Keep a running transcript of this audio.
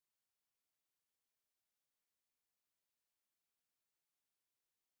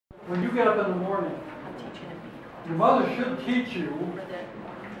when you get up in the morning, your mother should teach you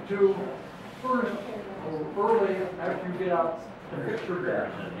to first, or early after you get up, to fix your bed.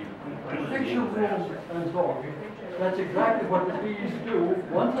 Fix your room and so on. That's exactly what the bees do.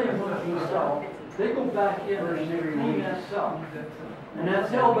 Once they put it in the cell, they go back in and they clean that cell. And that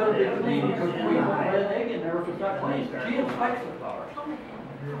cell better be clean because we won't lay an egg in there if it's not clean. She inspects the flowers.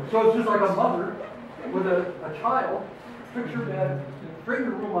 So it's just like a mother with a child, fix your bed, bring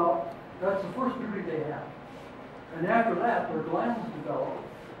your room out. That's the first duty they have. And after that, their glands develop.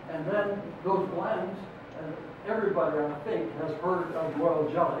 And then those glands, and everybody I think has heard of royal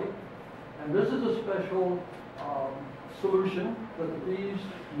jelly. And this is a special solution that the bees,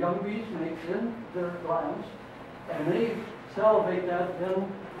 young bees make in their glands. And they salivate that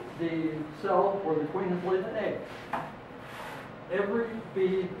in the cell where the queen has laid an egg. Every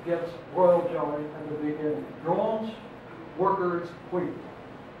bee gets royal jelly at the beginning. Drones, workers, queen.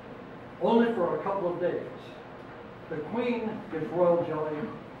 Only for a couple of days. The queen gets royal jelly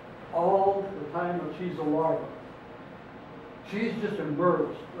all the time that she's a larva. She's just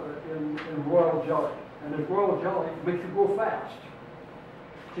immersed in royal jelly. And this royal jelly makes you grow fast.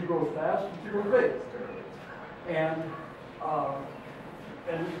 She grows fast and she grows big. And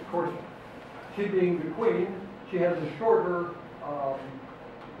of course, she being the queen, she has a shorter,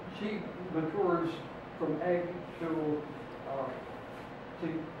 she matures from egg to, she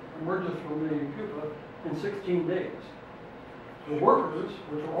emerges from the pupa in 16 days. The workers,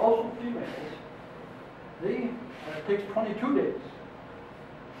 which are also females, it takes 22 days.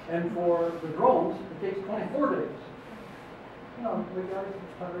 And for the drones, it takes 24 days. You know, we got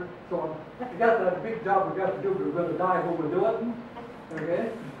 100, so on. We got that big job we got to do, but we're going to die when we do it.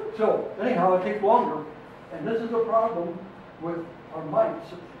 Okay? So, anyhow, it takes longer. And this is a problem with our mites,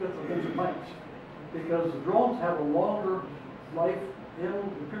 schizophrenic mites, because the drones have a longer life in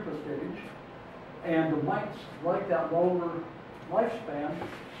the pupa stage, and the mites like that longer lifespan,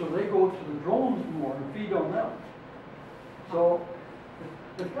 so they go to the drones more and feed on them. So,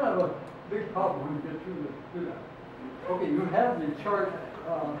 it's kind of a big problem when you get through that. Okay, you have the chart.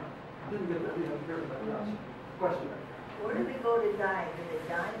 Didn't get that here, but yes. Question. Where do they go to die? Do they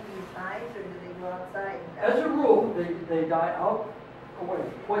die in these hives, or do they go outside? As a rule, they die out away.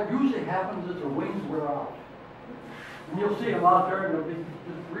 What usually happens is their wings wear out. And you'll see them out there, and they'll be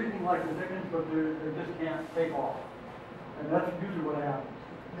just breathing like the chickens, but they just can't take off. And that's usually what happens.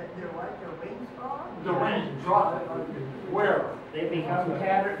 Their what? Their wings fall? Their wings drop. Where? They become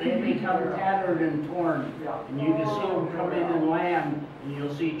tattered and torn. Yeah. And you can see them come in and land, and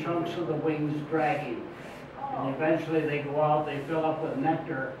you'll see chunks of the wings dragging. And eventually they go out, they fill up with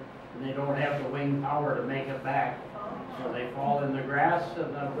nectar, and they don't have the wing power to make it back. So they fall in the grass,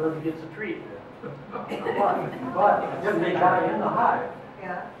 and the bird gets a treat. But if they die in the hive,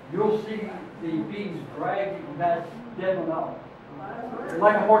 Yeah. you'll see the bees drag that dead one out.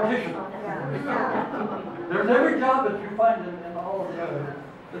 Like a mortician. Yeah. There's every job that you find in all of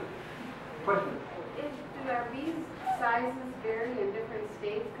the question. Do our bees sizes vary in different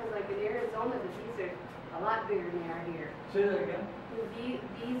states? Because like in Arizona, the bees are a lot bigger than they are here. Say that again. Do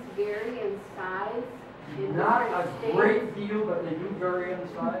bees vary in size in Not different a states? great deal, but they do vary in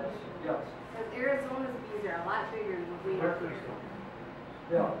size. Yes. Because Arizona's bees are a lot bigger than what we have here.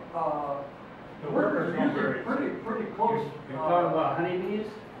 Yeah. The We're workers don't usually vary. pretty close. You're talking about honeybees?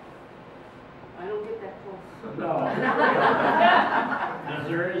 I don't get that close. No. Because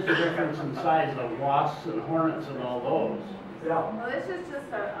there is a difference in size of wasps and hornets and all those. Yeah. Well, this is just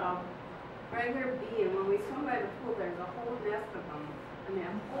a regular bee, and when we swim by the pool, there's a whole nest of them. I mean,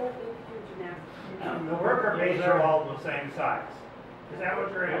 a whole big, huge nest. The worker bees are all the same size. Is that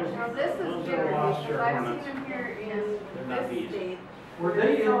what you're asking? Now, this is Those are bigger, wasps because or I've hornets. seen them here in They're not this bees. state. Were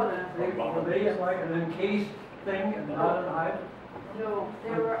they Minnesota. were they like an encased thing and not an hive? No,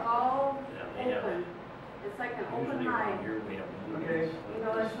 they were all Yeah, they have- open. It's like an open Usually around hive. here we have Okay. You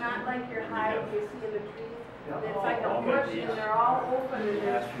know, it's not like your hive you see in the trees. Yeah. It's like a All bush bees. and they're all open and The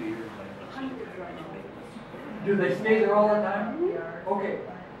there's last few years, I've seen hundreds of them. Do they stay there all the time? Okay.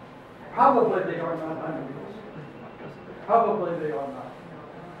 Probably they are not honeybees. Probably they are not.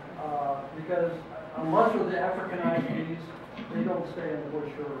 Because unless they're the Africanized bees, they don't stay in the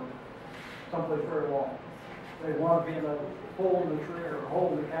bush or someplace very long. They want to be in a hole in the tree or a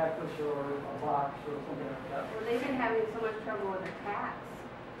hole in the cactus or a box or something like that. Well, they've been having so much trouble with attacks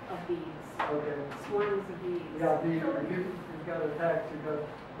of bees, Okay. swarms of bees. Yeah, you've got attacks, you've got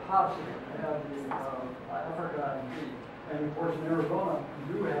possum, you have the Africanized bee. And of course in Arizona,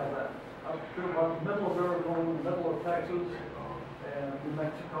 you do have that. Up to about the middle of Arizona, the middle of Texas, and New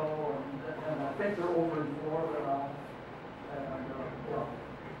Mexico, and I think they're over in Florida now. And, yeah.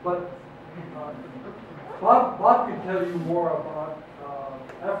 But Bob can tell you more about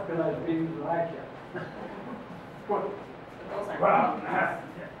Africanized bees than I can. What? Well,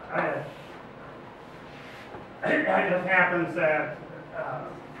 it just happens that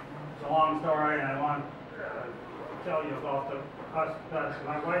it's a long story, and I want to tell you about the us.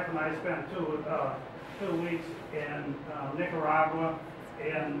 My wife and I spent 2 weeks in Nicaragua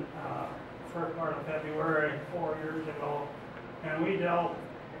in first part of February 4 years ago, and we dealt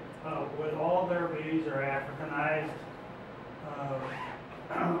with all their bees are Africanized.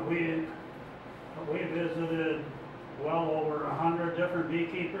 We visited well over 100 different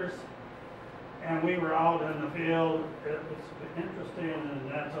beekeepers, and we were out in the field. It's interesting,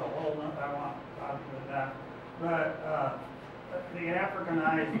 and that's a whole nother, I want to talk about that. But the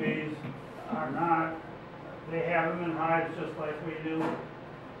Africanized bees are not, they have them in hives just like we do,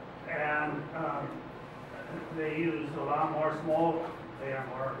 and they use a lot more smoke, they are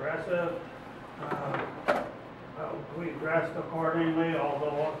more aggressive. We dressed accordingly,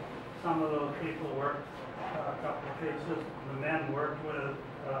 although some of those people worked a couple of cases. The men worked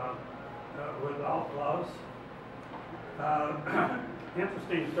without gloves.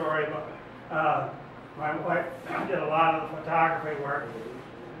 Interesting story, but my wife did a lot of the photography work,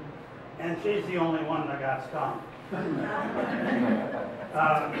 and she's the only one that got stung.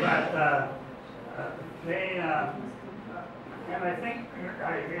 And I think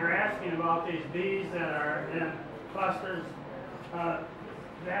you're asking about these bees that are in clusters.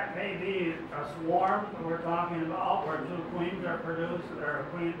 That may be a swarm that we're talking about, where 2 queens are produced, or a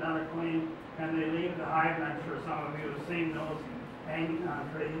queen, another queen, and they leave the hive, and I'm sure some of you have seen those hanging on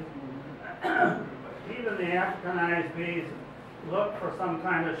trees. Even the Africanized bees look for some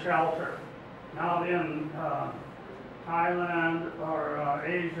kind of shelter. Now in Thailand or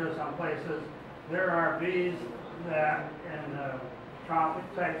Asia, some places, there are bees that in a tropic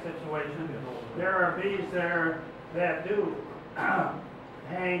type situation, there are bees there that do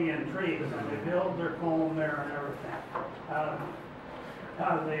hang in trees, and they build their comb there and everything.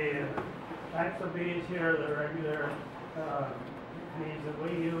 The types of bees here, the regular bees that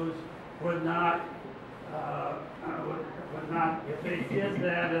we use, would not, if they did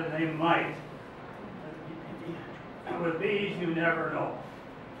that, and they might. With bees, you never know.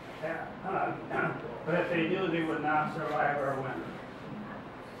 But if they do, they would not survive our winter.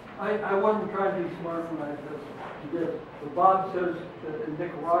 I wasn't trying to be smart when I did. But Bob says that in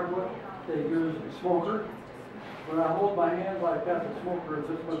Nicaragua they use a smoker. When I hold my hand like that, the smoker is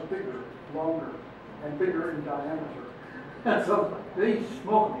this much bigger, longer, and bigger in diameter. And so they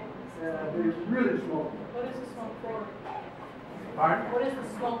smoke. They really smoke. What is the smoke for? Pardon? What is the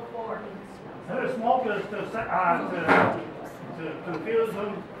smoke for? The smoke is to confuse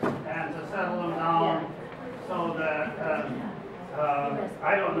them and to settle them down, so that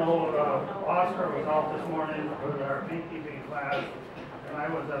I don't know. Oscar was out this morning with our beekeeping class, and I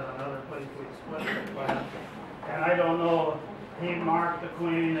was at another place. We split the class, and I don't know. He marked the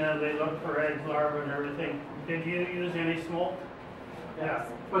queen, and they looked for eggs, larvae, and everything. Did you use any smoke? Yeah.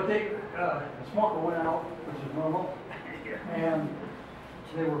 But the smoker went out, which is normal, and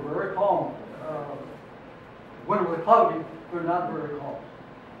they were very calm. When it was cloudy, they're not very calm.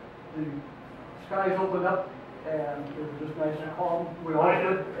 The skies opened up, and it was just nice and calm. We all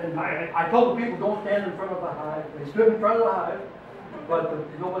stood, and I told the people, don't stand in front of the hive. They stood in front of the hive, but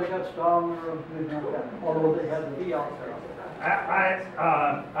nobody got stung or anything like that, although they had the bee out there.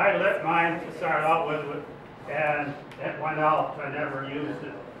 I lit mine to start out with, and it went out. I never used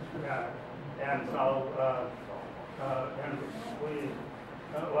it, and so and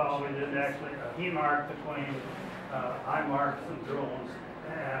we didn't actually. He marked the queen. I marked some drones,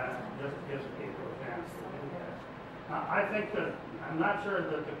 and just gives people a chance to do that. I think that I'm not sure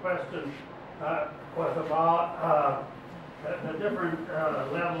that the question was about the different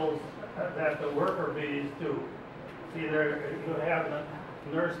levels that the worker bees do. See, there you have the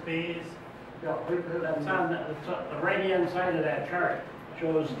nurse bees. Yeah, that's on the right-hand side of that chart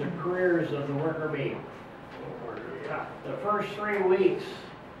shows the careers of the worker bee. Yeah. The first 3 weeks,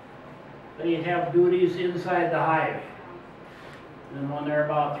 they have duties inside the hive. And when they're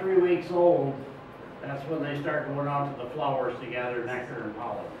about 3 weeks old, that's when they start going out to the flowers to gather nectar and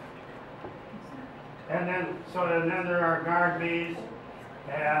pollen. And then there are guard bees,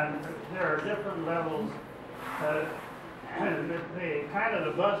 and there are different levels. The kind of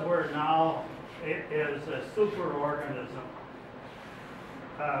the buzzword now is a superorganism,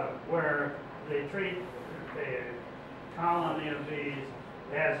 where they treat a colony of bees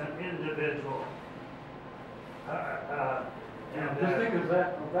as an individual. Just think of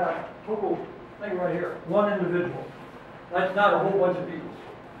that total thing right here, one individual. That's not a whole bunch of people.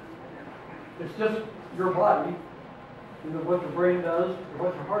 It's just your body, you know, what your brain does, or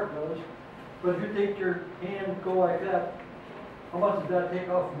what your heart does. But if you take your hand and go like that, how much does that take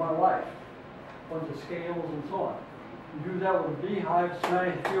off of my life? A bunch of scales and so on. You do that with a beehive,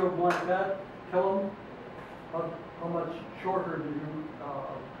 smash few of them like that, kill them. How much shorter do you,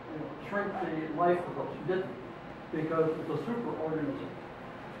 shrink the life of those? You didn't, because it's a superorganism.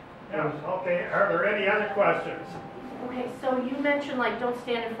 Yeah, okay, are there any other questions? Okay, so you mentioned like don't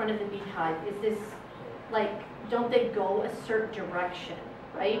stand in front of the beehive. Is this like, don't they go a certain direction,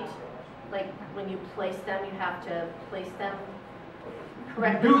 right? Like when you place them, you have to place them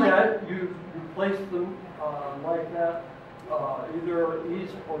correctly? You do like, that, you place them like that, either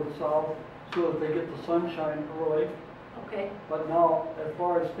east or south, so that they get the sunshine early. Okay, But now, as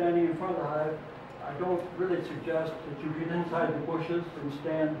far as standing in front of the hive, I don't really suggest that you get inside the bushes and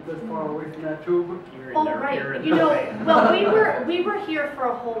stand this far away from that tube. oh, right. You know, well, we were here for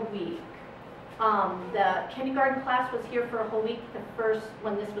a whole week. The kindergarten class was here for a whole week,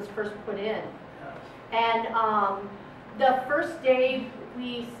 when this was first put in. And the first day,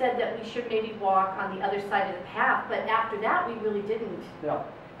 we said that we should maybe walk on the other side of the path, but after that, we really didn't. Yeah.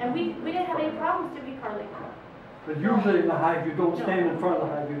 And we didn't have any problems, did we, Carly? But usually in the hive, you don't stand in front of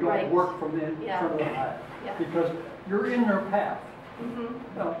the hive, you don't Right. work from the Yeah. front of the hive. Yeah. Because you're in their path. Mm-hmm. You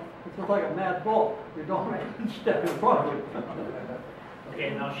know, it's just like a mad bull. You don't Right. step in front of it. Okay,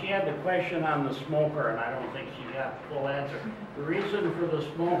 now she had the question on the smoker, and I don't think she got the full answer. The reason for the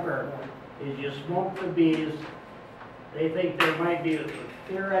smoker is you smoke the bees, they think there might be,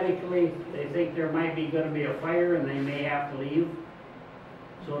 theoretically, they think there might be gonna be a fire and they may have to leave,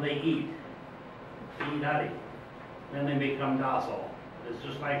 so they eat honey, then they become docile. It's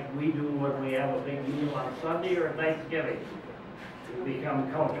just like we do when we have a big meal on Sunday or Thanksgiving. We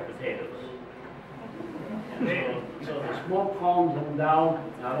become couch potatoes. And so the smoke calms them down,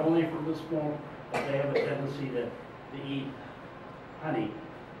 not only from the smoke, but they have a tendency to eat honey.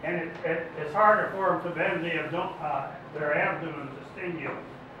 And it's harder for them to bend their abdomen to sting you.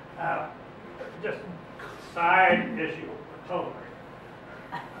 Just side issue, totally.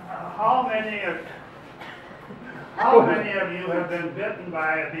 How many of you have been bitten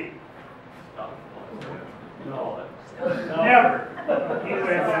by a bee? No. Never. You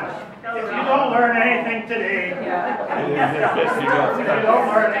have been. If you don't learn anything today,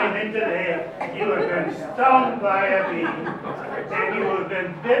 you have been stung by a bee, and you have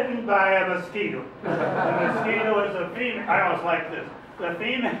been bitten by a mosquito. The mosquito is a female. I almost like this.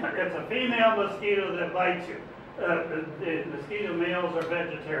 It's a female mosquito that bites you. The mosquito males are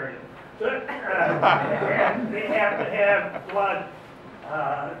vegetarian. And they have to have blood,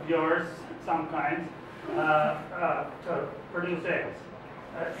 yours, some kinds, to produce eggs.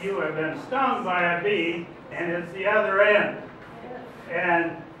 You have been stung by a bee, and it's the other end.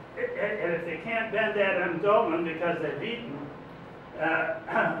 And if they can't bend that abdomen because they've eaten,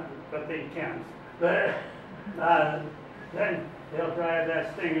 but they can't, then they'll drive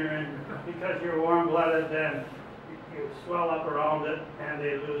that stinger in. Because you're warm-blooded, then you swell up around it, and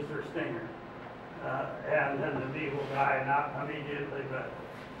they lose their stinger. And then the bee will die, not immediately, but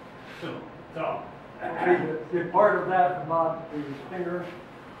soon. So. The part of that about the stinger,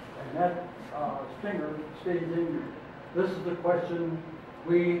 and that stinger stays in you. This is the question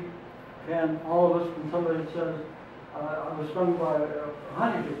we can, all of us, when somebody says, I was stung by a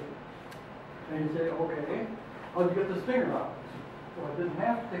honeybee. And you say, okay, how'd you get the stinger out? Well, I didn't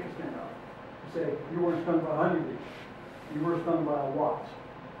have to take the stinger out. You say, you weren't stung by a honeybee. You were stung by a wasp.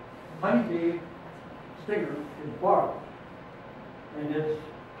 Honeybee stinger is barbed, and it's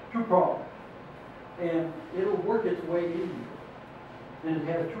two-pronged. And it'll work its way in you. And it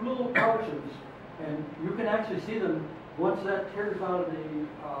has two little pouches, and you can actually see them once that tears out of the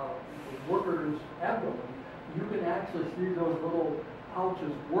worker's abdomen. You can actually see those little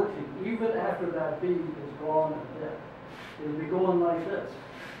pouches working even after that bee is gone and dead. It'll be going like this.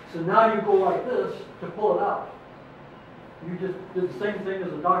 So now you go like this to pull it out. You just did the same thing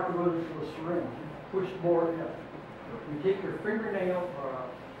as a doctor would with a syringe. You push more in. You take your fingernail or a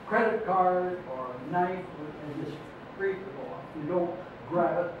credit card or a knife and just scrape it off. You don't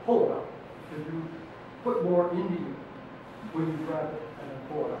grab it, pull it out. Because you put more into you when you grab it and then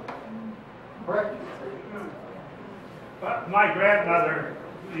pull it out. Correct? But my grandmother,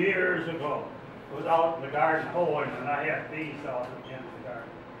 years ago, was out in the garden hoeing, and I had bees out at the end of the garden.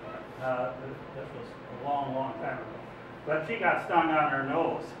 This was a long, long time ago. But she got stung on her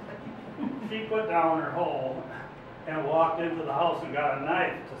nose. She put down her hoe and walked into the house and got a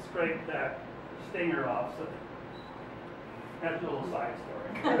knife to scrape that stinger off. So that's a little side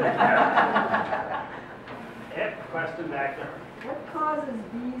story. Yep, question back there. What causes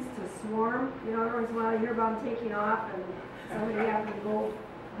bees to swarm? You know, every once in a while you hear about them taking off and somebody having to go,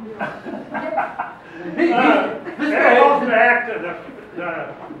 you know, It goes back to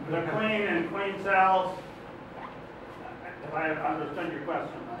the queen and queen cells, if I understood your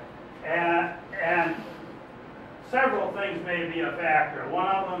question. And several things may be a factor. One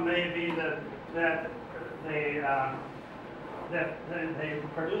of them may be that they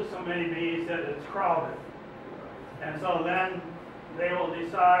produce so many bees that it's crowded. And so then they will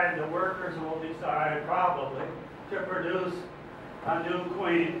decide, the workers will decide probably to produce a new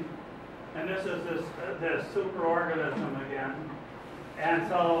queen. And this is this superorganism again. And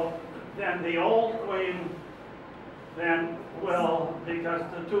so then the old queen then will, because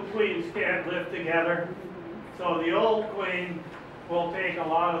the two queens can't live together, so the old queen will take a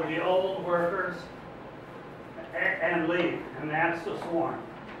lot of the old workers and leave, and that's the swarm.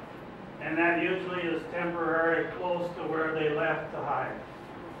 And that usually is temporary, close to where they left the hive.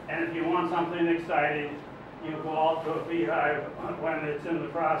 And if you want something exciting, you go out to a beehive when it's in the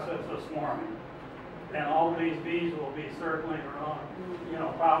process of swarming. And all these bees will be circling around, you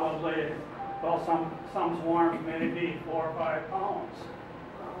know, probably, well, some swarms may be 4 or 5 pounds.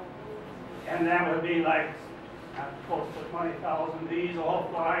 And that would be like close to 20,000 bees all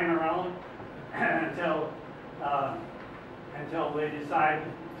flying around until they decide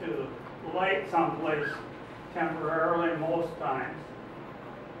to light someplace temporarily most times.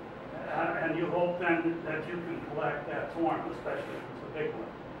 And you hope then that you can collect that swarm, especially if it's a big one.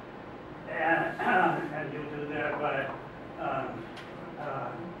 And you do that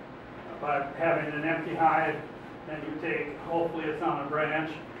by having an empty hive, and you take, hopefully it's on a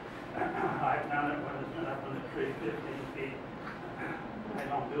branch. I've done it when it's been up in the tree 15 feet. I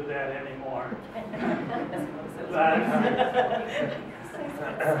don't do that anymore.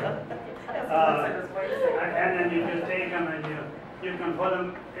 And then you just take them and you can put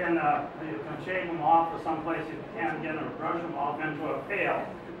them in you can shake them off to someplace you can get them, or brush them off into a pail,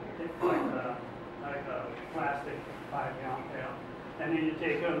 like a plastic 5-gallon pail. And then you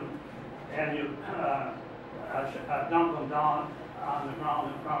take them and you dump them down on the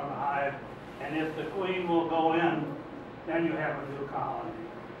ground in front of the hive. And if the queen will go in, then you have a new colony.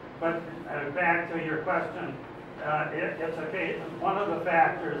 But back to your question, it's a case. One of the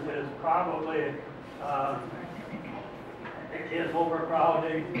factors is probably is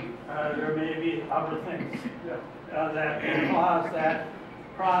overcrowding. There may be other things that can cause that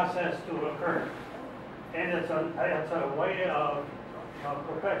process to occur, and it's a way of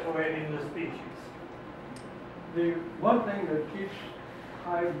perpetuating the species. The one thing that keeps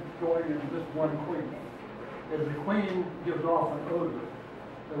hive going in just one queen is the queen gives off an odor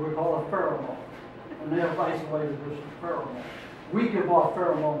that we call a pheromone, and they have isolated this pheromone. We give off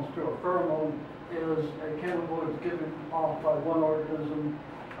pheromones too. A pheromone is a chemical that's given off by one organism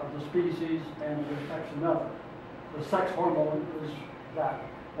of the species and it affects another. The sex hormone is that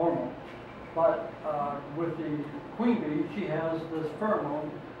hormone. But with the queen bee, she has this pheromone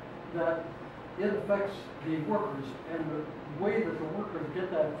that it affects the workers. And the way that the workers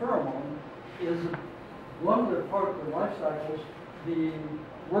get that pheromone is one of the part of their life cycles, the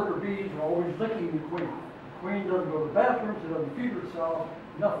worker bees are always licking the queen. The queen doesn't go to the bathroom, she doesn't feed herself,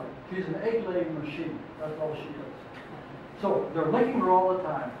 nothing. She's an egg-laying machine. That's all she is. So they're licking her all the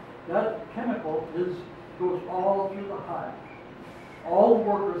time. That chemical goes all through the hive. All the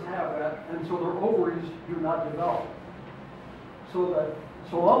workers have that, and so their ovaries do not develop. So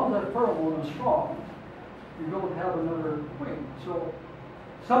long as that pheromone is strong, you don't have another queen. So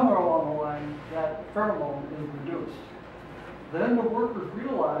somewhere along the line, that pheromone is reduced. Then the workers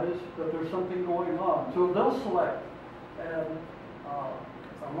realize that there's something going on. So they'll select and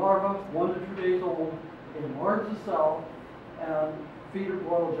a larva, 1 to 2 days old, enlarge the cell and feed it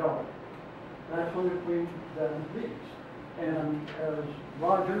royal jelly. That's when the queen then leaves. And as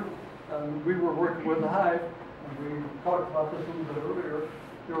Roger, we were working with the hive, and we talked about this a little bit earlier,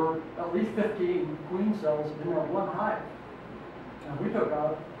 there were at least 15 queen cells in that one hive. And we took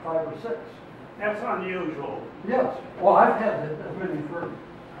out 5 or 6. That's unusual. Yes. Well, I've had as many for,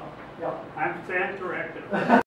 yeah. I'm stand corrected.